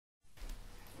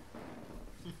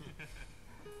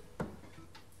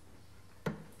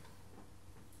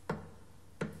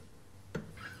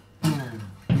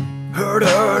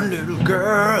on, little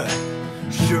girl.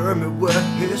 Show me what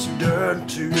he's done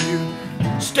to you.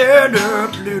 Stand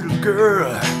up, little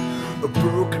girl. A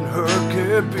broken heart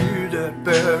can't be that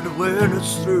bad when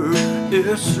it's through,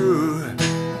 it's through.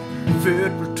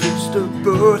 Fate will twist of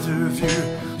both of you.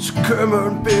 So come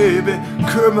on, baby,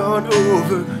 come on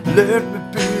over. Let me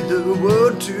be the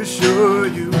one to show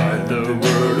you how the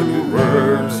world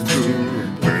works to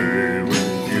be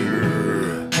with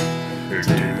you.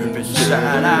 Deep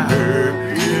inside, I hope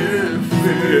you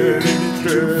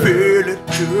feel it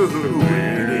too.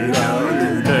 Waiting on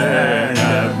the night,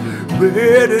 I'm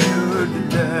waiting on the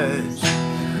nights,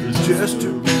 just to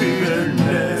be the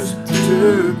next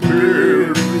to be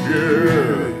with you.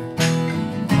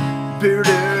 Build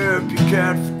up your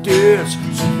confidence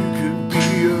so you can be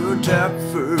on top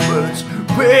for once.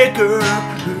 Wake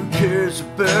up, who cares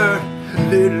about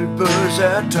little buzz?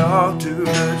 I talk too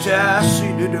much, I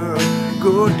seen it all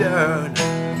go down.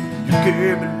 Your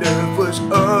game of love was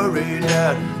already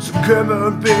out. So come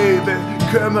on, baby,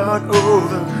 come on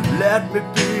over. Let me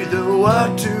be the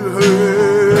one to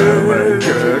hurt. Oh my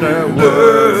God, I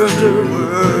was the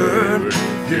one,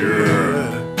 yeah.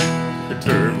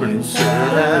 Turn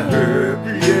inside, I hope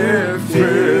you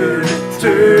feel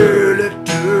it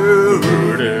too.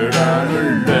 Put it on the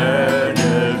line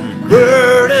and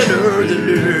burn it on the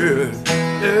lid.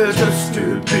 It's just to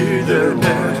be the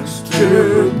next to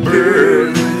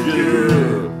burn with you.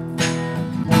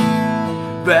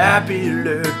 Baby,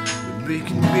 look, we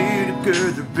can be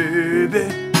together, baby.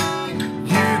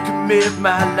 You can make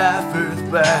my life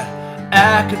worthwhile.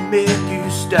 I can make you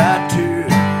start to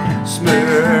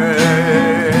smile.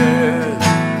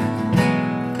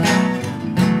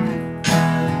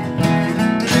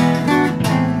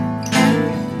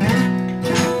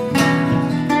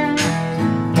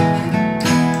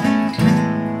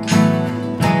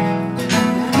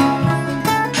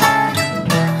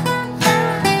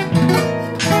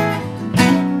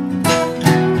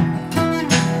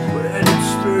 When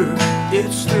it's through,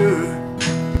 it's through.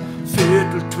 Fate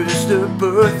will twist the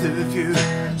both of you.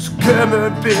 So come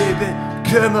on, baby,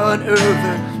 come on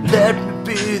over. Let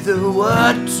me be the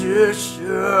one to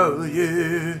show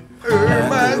you. Oh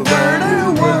my God, I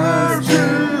want to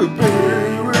be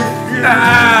with you.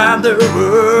 I'm the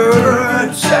one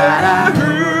inside. I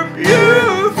hope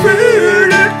you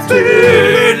feel it too.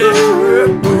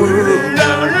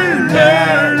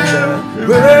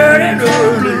 Burning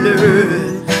on the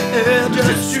lid, and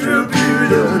just to be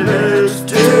the next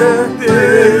to be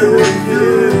with you.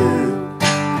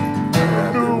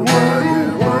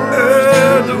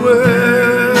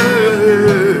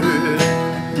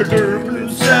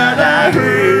 Inside, I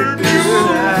hate you.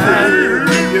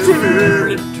 You feel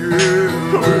it too.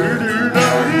 Put it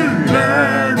on the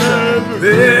line, put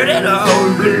it on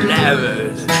the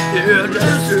line. Yeah,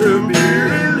 just to be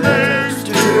the next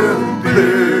to be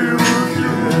with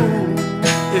you.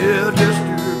 Yeah, just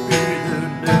to be the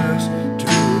next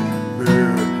to be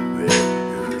with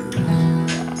you.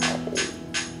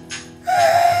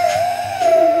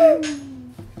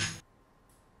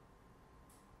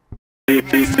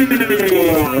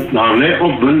 Naar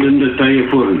opwindende tijden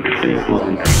voor